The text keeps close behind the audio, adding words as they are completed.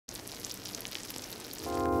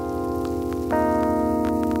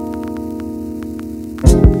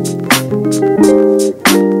Hi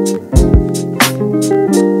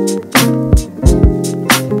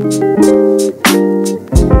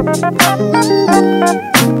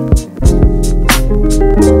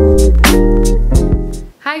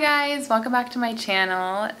guys, welcome back to my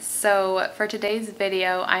channel. So for today's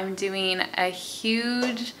video, I'm doing a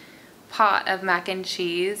huge pot of mac and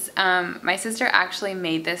cheese. My sister actually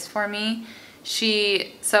made this for me.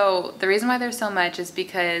 So the reason why there's so much is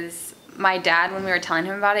because my dad, when we were telling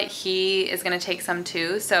him about it, he is gonna take some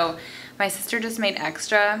too. So my sister just made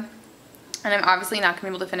extra, and I'm obviously not gonna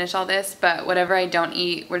be able to finish all this, but whatever I don't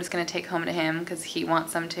eat, we're just gonna take home to him because he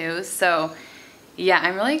wants some too. So yeah,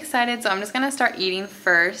 I'm really excited. So I'm just gonna start eating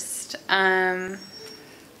first. Oh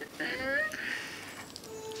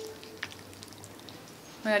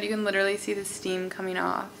my god, you can literally see the steam coming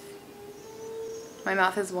off. My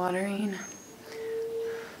mouth is watering.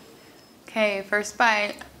 Okay, first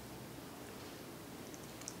bite.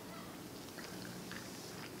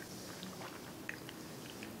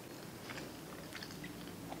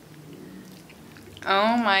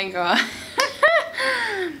 Oh my god.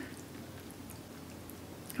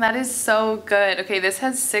 That is so good. Okay, this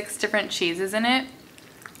has 6 different cheeses in it.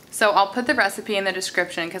 So I'll put the recipe in the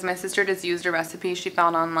description because my sister just used a recipe she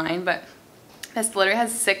found online, but this literally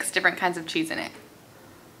has 6 different kinds of cheese in it.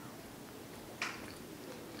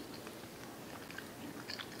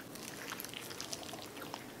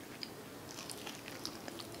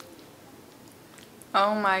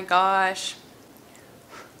 Oh my gosh.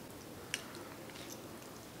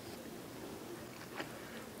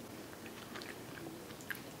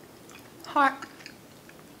 Hot.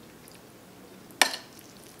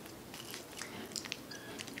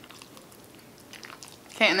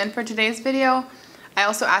 Okay, and then for today's video, I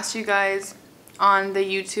also asked you guys on the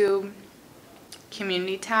YouTube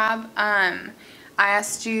community tab, I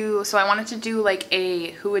asked you, so I wanted to do like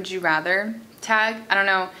a who would you rather tag. I don't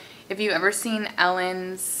know if you've ever seen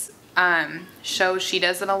Ellen's show. She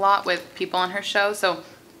does it a lot with people on her show. So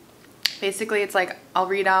basically it's like I'll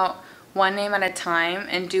read out one name at a time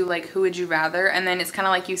and do like who would you rather, and then it's kind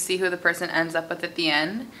of like you see who the person ends up with at the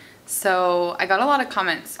end. So I got a lot of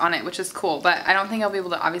comments on it, which is cool, but I don't think I'll be able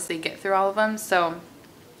to obviously get through all of them. So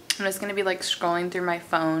I'm just gonna be like scrolling through my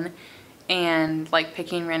phone and like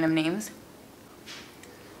picking random names.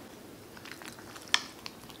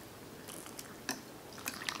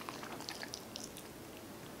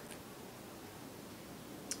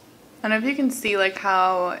 I don't know if you can see like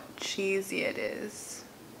how cheesy it is.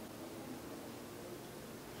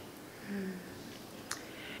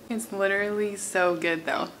 It's literally so good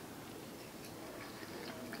though.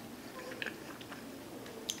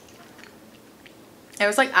 It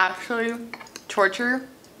was like actually torture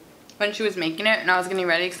when she was making it and I was getting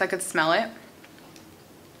ready because I could smell it.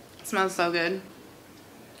 It smells so good.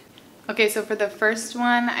 Okay, so for the first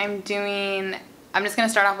one I'm just gonna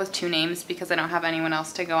start off with 2 names because I don't have anyone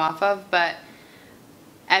else to go off of, but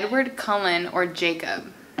Edward Cullen or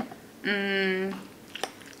Jacob.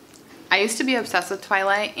 I used to be obsessed with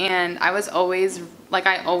Twilight, and I always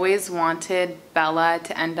wanted Bella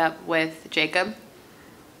to end up with Jacob.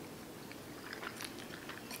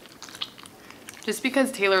 Just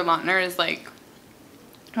because Taylor Lautner is like,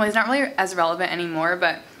 well, he's not really as relevant anymore,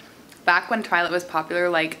 but back when Twilight was popular,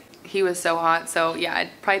 like, he was so hot. So yeah, I'd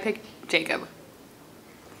probably pick Jacob.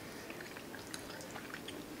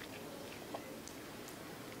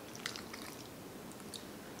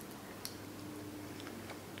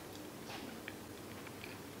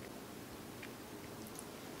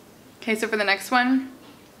 Okay, so for the next one,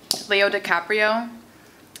 Leo DiCaprio.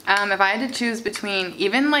 If I had to choose between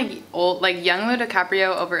even like young Leo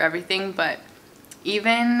DiCaprio over everything, but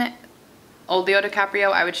even old Leo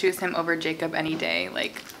DiCaprio, I would choose him over Jacob any day.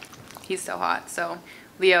 Like, he's so hot. So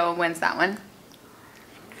Leo wins that one.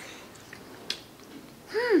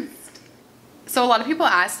 So a lot of people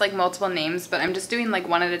ask like multiple names, but I'm just doing like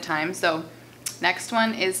one at a time. So next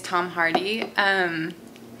one is Tom Hardy.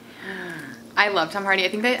 I love Tom Hardy. I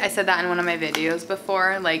think I said that in one of my videos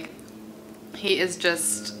before. Like, he is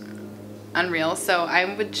just unreal. So I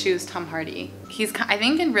would choose Tom Hardy. I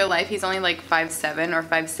think in real life he's only like 5'7" or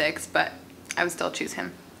 5'6", but I would still choose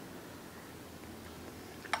him.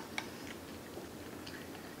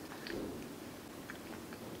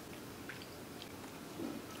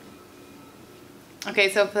 Okay,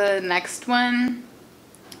 so for the next one,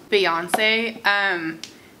 Beyonce.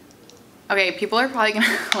 Okay, people are probably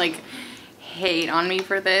gonna like hate on me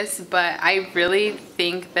for this, but I really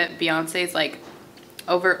think that Beyonce's like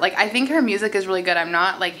I think her music is really good. I'm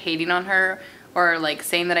not like hating on her or like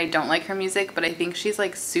saying that I don't like her music, but I think she's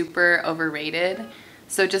like super overrated.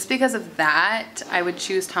 So just because of that, I would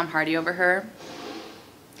choose Tom Hardy over her.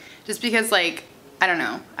 Just because, like, I don't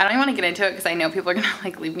know. I don't even want to get into it because I know people are going to,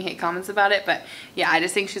 like, leave me hate comments about it. But, yeah, I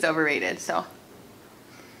just think she's overrated, so.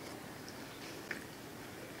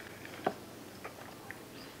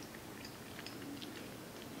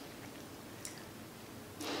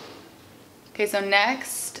 Okay, so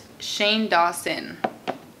next, Shane Dawson.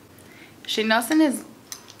 Shane Dawson is,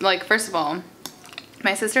 like, first of all,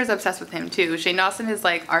 my sister's obsessed with him too. Shane Dawson is,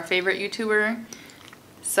 like, our favorite YouTuber.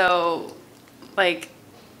 So, like,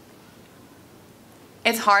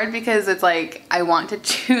 it's hard because it's, like, I want to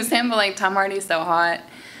choose him, but, like, Tom Hardy's so hot.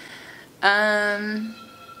 I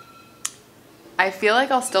feel like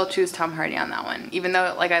I'll still choose Tom Hardy on that one. Even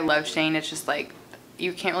though, like, I love Shane, it's just, like,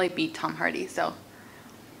 you can't really beat Tom Hardy, so.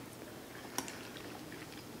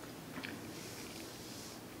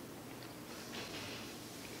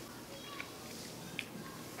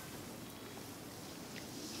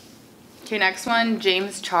 Okay, next one,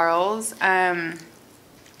 James Charles. Tom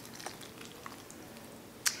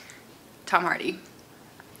Hardy.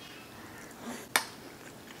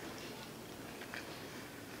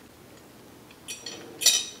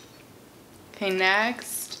 Okay,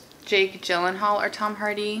 next, Jake Gyllenhaal or Tom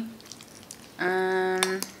Hardy.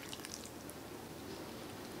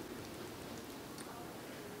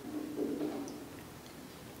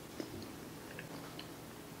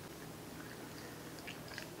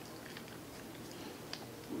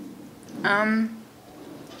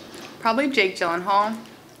 Probably Jake Gyllenhaal.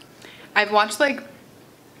 I've watched, like,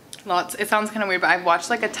 lots, it sounds kind of weird, but I've watched,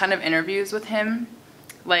 like, a ton of interviews with him,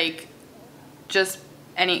 like, just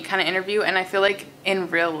any kind of interview, and I feel like in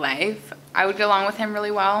real life I would get along with him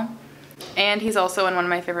really well, and he's also in one of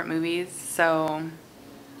my favorite movies, so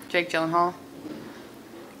Jake Gyllenhaal.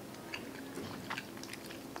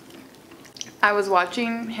 I was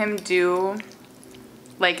watching him do,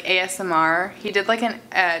 like, ASMR. He did, like,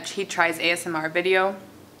 he tries ASMR video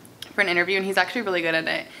for an interview, and he's actually really good at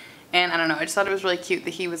it. And I don't know, I just thought it was really cute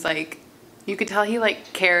that he was, like, you could tell he,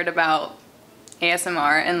 like, cared about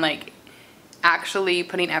ASMR and, like, actually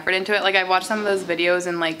putting effort into it. Like, I watched some of those videos,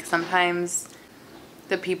 and, like, sometimes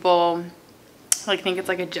the people, like, think it's,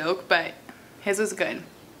 like, a joke, but his was good.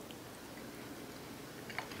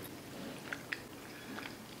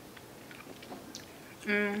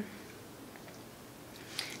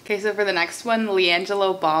 Okay, so for the next one,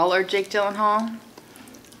 LiAngelo Ball or Jake Gyllenhaal.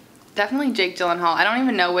 Definitely Jake Gyllenhaal. I don't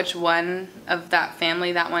even know which one of that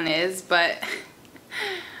family that one is, but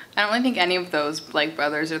I don't really think any of those, like,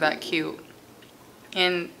 brothers are that cute.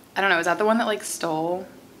 And I don't know, is that the one that, like, stole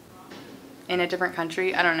in a different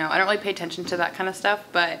country? I don't know. I don't really pay attention to that kind of stuff,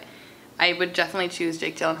 but I would definitely choose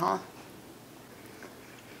Jake Gyllenhaal.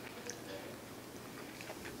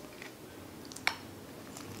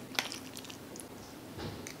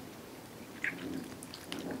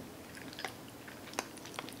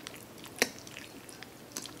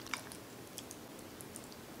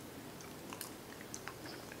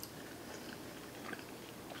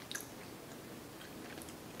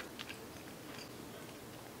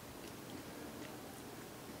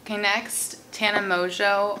 Okay, next, Tana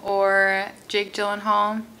Mongeau or Jake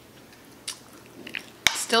Gyllenhaal.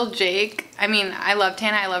 Still Jake. I mean, I love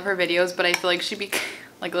Tana, I love her videos, but I feel like she'd be,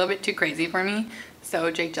 like, a little bit too crazy for me.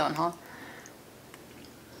 So Jake Gyllenhaal.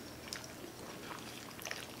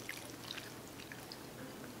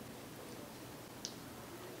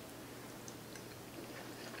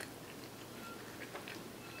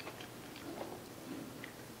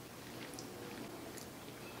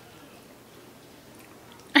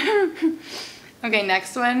 Okay,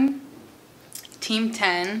 next one, Team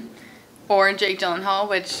 10 or Jake Gyllenhaal,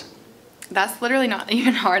 which that's literally not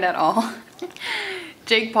even hard at all.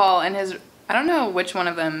 Jake Paul and his, I don't know which one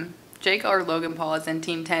of them, Jake or Logan Paul is in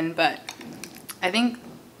Team 10, but I think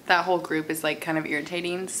that whole group is, like, kind of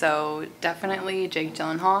irritating, so definitely Jake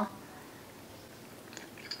Gyllenhaal.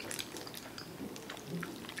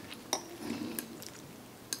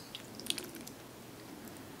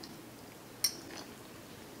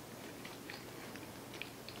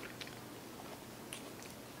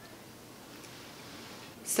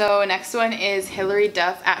 So next one is Hilary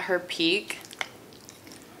Duff at her peak.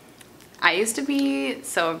 I used to be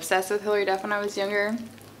so obsessed with Hilary Duff when I was younger.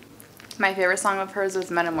 My favorite song of hers was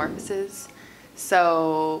Metamorphosis.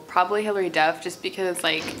 So probably Hilary Duff, just because,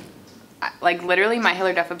 like literally my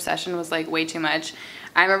Hilary Duff obsession was, like, way too much.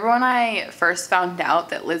 I remember when I first found out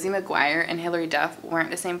that Lizzie McGuire and Hilary Duff weren't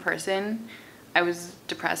the same person, I was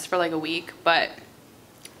depressed for, like, a week, but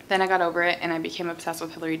then I got over it and I became obsessed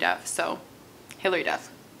with Hilary Duff, so Hilary Duff.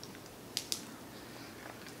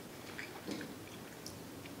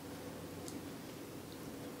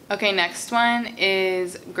 Okay, next one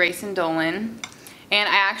is Grayson Dolan. And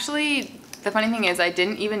I actually, the funny thing is I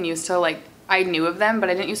didn't even used to like, I knew of them, but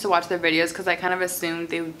I didn't used to watch their videos because I kind of assumed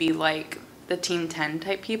they would be like the Team 10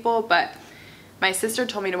 type people, but my sister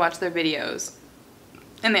told me to watch their videos.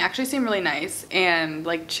 And they actually seem really nice and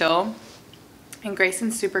like chill. And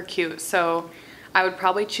Grayson's super cute, so I would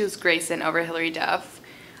probably choose Grayson over Hilary Duff.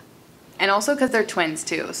 And also because they're twins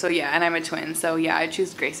too, so yeah, and I'm a twin, so yeah, I'd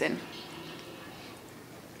choose Grayson.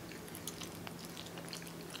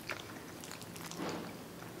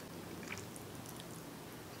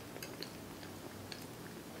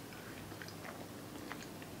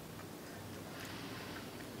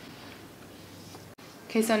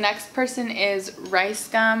 Okay, so next person is Rice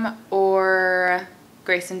Gum or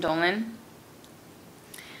Grayson Dolan.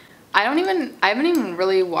 I haven't even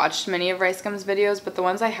really watched many of Rice Gum's videos, but the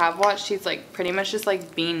ones I have watched, she's like pretty much just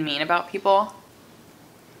like being mean about people.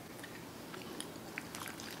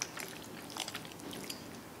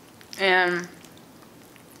 And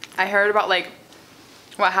I heard about like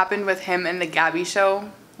what happened with him in the Gabby show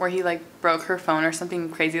where he like broke her phone or something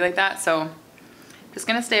crazy like that, so just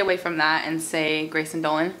gonna stay away from that and say Grayson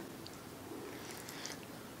Dolan.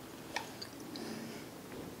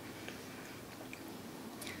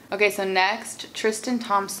 Okay, so next, Tristan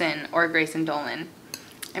Thompson or Grayson Dolan.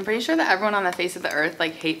 I'm pretty sure that everyone on the face of the earth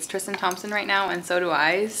like hates Tristan Thompson right now, and so do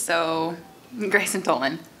I, so Grayson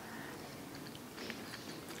Dolan.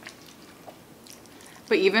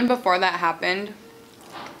 But even before that happened,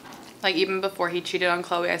 like even before he cheated on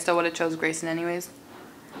Chloe, I still would have chose Grayson anyways.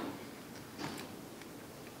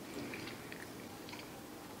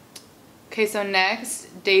 Okay, so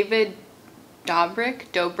next, David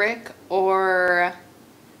Dobrik or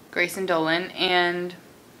Grayson Dolan. And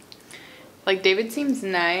like David seems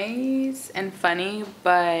nice and funny,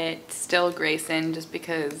 but still Grayson, just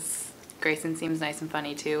because Grayson seems nice and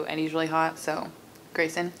funny too, and he's really hot, so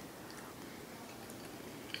Grayson.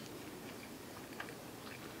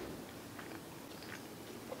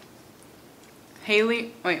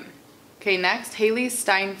 Okay, next, Haley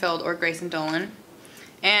Steinfeld or Grayson Dolan.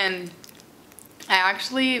 And I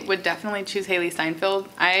actually would definitely choose Haley Steinfeld.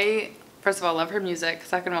 I, first of all, love her music.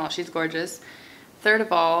 Second of all, she's gorgeous. Third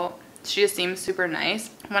of all, she just seems super nice.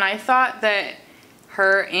 When I thought that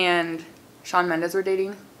her and Shawn Mendes were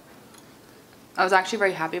dating, I was actually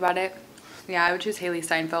very happy about it. Yeah, I would choose Haley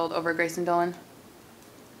Steinfeld over Grayson Dolan.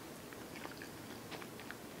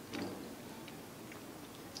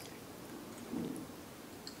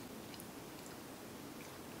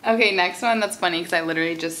 Okay, next one, that's funny because I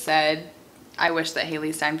literally just said I wish that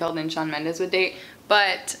Haley Steinfeld and Shawn Mendes would date,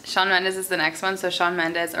 but Shawn Mendes is the next one, so Shawn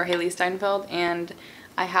Mendes or Haley Steinfeld, and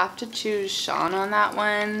I have to choose Shawn on that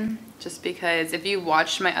one just because if you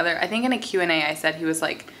watched my other, I think in a Q&A I said he was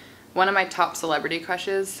like one of my top celebrity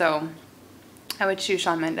crushes, so I would choose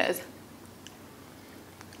Shawn Mendes.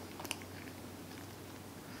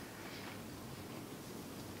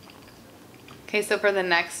 Okay, so for the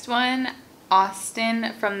next one,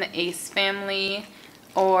 Austin from the Ace Family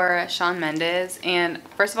or Shawn Mendes. And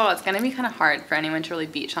first of all, it's gonna be kind of hard for anyone to really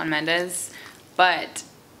beat Shawn Mendes, but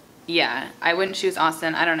yeah, I wouldn't choose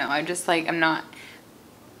Austin. I don't know, I'm just like, I don't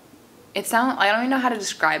even know how to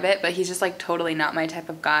describe it, but he's just like totally not my type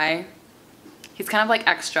of guy. He's kind of like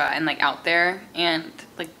extra and like out there, and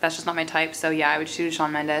like that's just not my type, so yeah, I would choose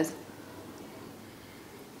Shawn Mendes.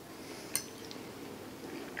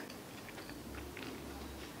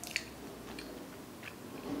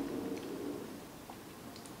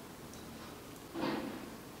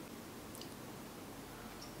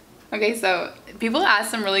 Okay, so people ask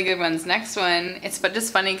some really good ones. Next one, it's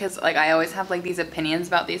just funny because like I always have like these opinions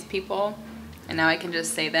about these people, and now I can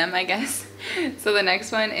just say them, I guess. So the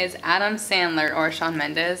next one is Adam Sandler or Shawn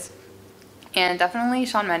Mendes. And definitely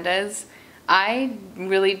Shawn Mendes. I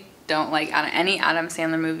really don't like any Adam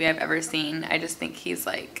Sandler movie I've ever seen. I just think he's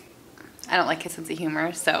like, I don't like his sense of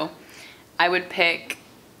humor, so I would pick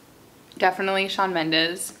definitely Shawn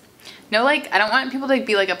Mendes. No, like, I don't want people to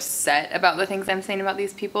be, like, upset about the things I'm saying about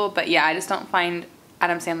these people, but yeah, I just don't find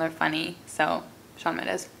Adam Sandler funny, so Shawn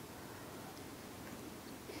Mendes.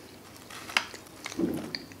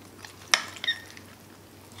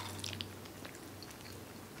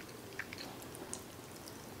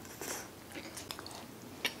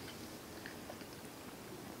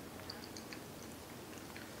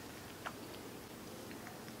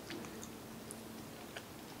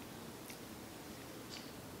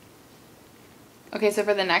 Okay, so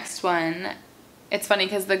for the next one, it's funny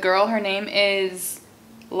because the girl, her name is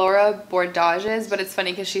Laura Bordages, but it's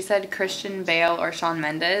funny because she said Christian Bale or Shawn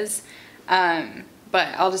Mendes, but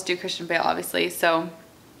I'll just do Christian Bale, obviously. So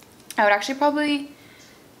I would actually probably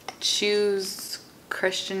choose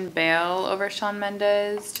Christian Bale over Shawn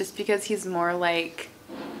Mendes just because he's more like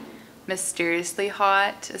mysteriously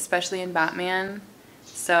hot, especially in Batman.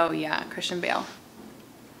 So yeah, Christian Bale.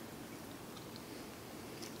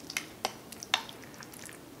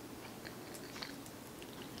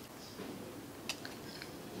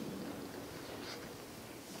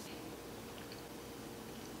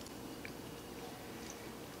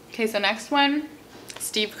 Okay, so next one,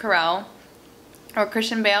 Steve Carell or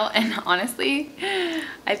Christian Bale. And honestly,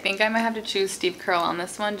 I think I might have to choose Steve Carell on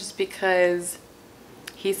this one just because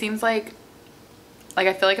he seems like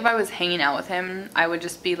I feel like if I was hanging out with him, I would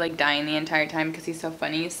just be like dying the entire time because he's so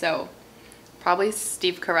funny. So probably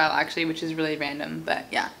Steve Carell actually, which is really random, but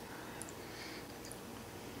yeah.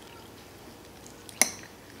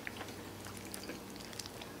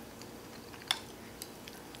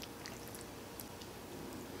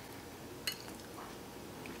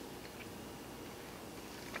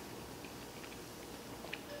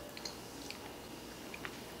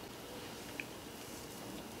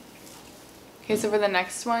 Okay, so for the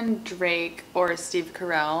next one, Drake or Steve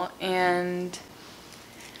Carell, and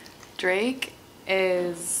Drake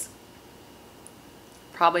is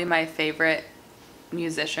probably my favorite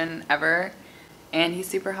musician ever, and he's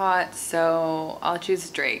super hot, so I'll choose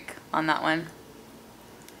Drake on that one.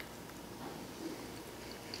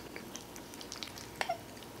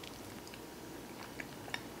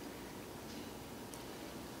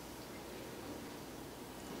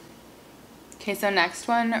 Okay, so next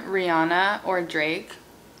one, Rihanna or Drake.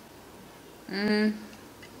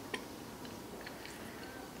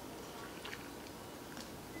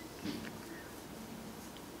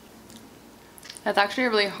 That's actually a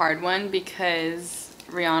really hard one because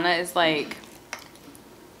Rihanna is like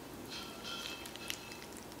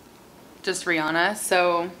just Rihanna,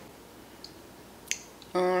 so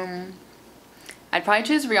I'd probably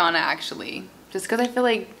choose Rihanna actually, just because I feel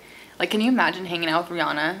like can you imagine hanging out with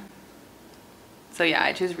Rihanna? So yeah,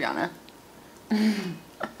 I choose Rihanna.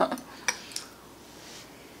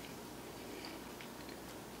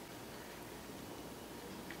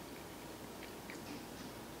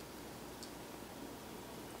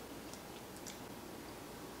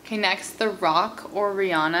 Okay, next, The Rock or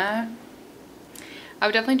Rihanna. I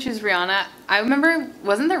would definitely choose Rihanna. I remember,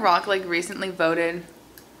 wasn't The Rock like recently voted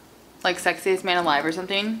like sexiest man alive or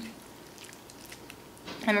something?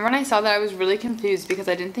 I remember when I saw that I was really confused because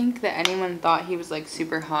I didn't think that anyone thought he was like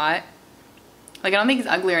super hot. Like I don't think he's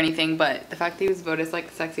ugly or anything, but the fact that he was voted as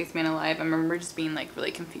like the sexiest man alive, I remember just being like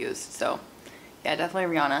really confused. So yeah,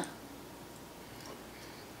 definitely Rihanna.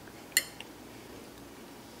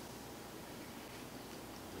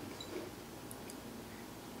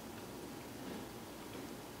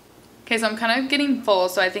 Okay, so I'm kind of getting full,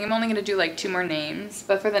 so I think I'm only going to do like 2 more names.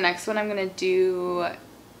 But for the next one, I'm going to do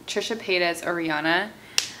Trisha Paytas or Rihanna.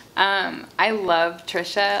 I love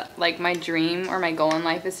Trisha. Like my dream or my goal in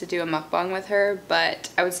life is to do a mukbang with her, but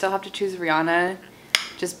I would still have to choose Rihanna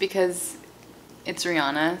just because it's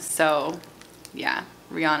Rihanna. So yeah,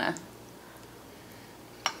 Rihanna.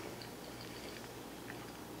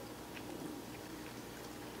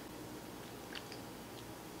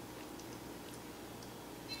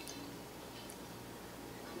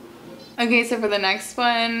 Okay, so for the next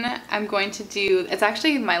one, I'm going to do, it's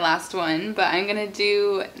actually my last one, but I'm going to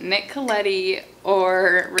do Nick Coletti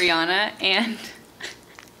or Rihanna, and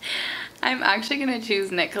I'm actually going to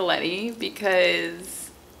choose Nick Coletti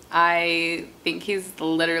because I think he's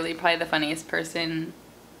literally probably the funniest person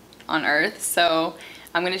on earth, so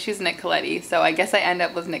I'm going to choose Nick Coletti. So I guess I end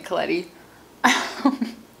up with Nick Coletti.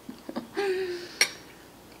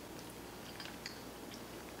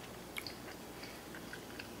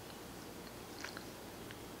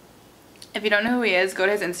 If you don't know who he is, go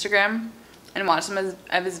to his Instagram and watch some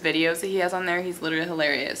of his videos that he has on there. He's literally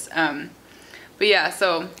hilarious. But yeah,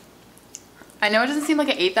 so I know it doesn't seem like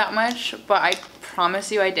I ate that much, but I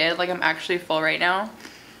promise you I did. Like I'm actually full right now.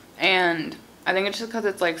 And I think it's just because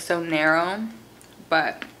it's like so narrow.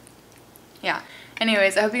 But yeah.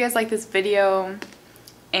 Anyways, I hope you guys like this video.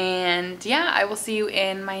 And yeah, I will see you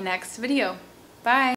in my next video. Bye.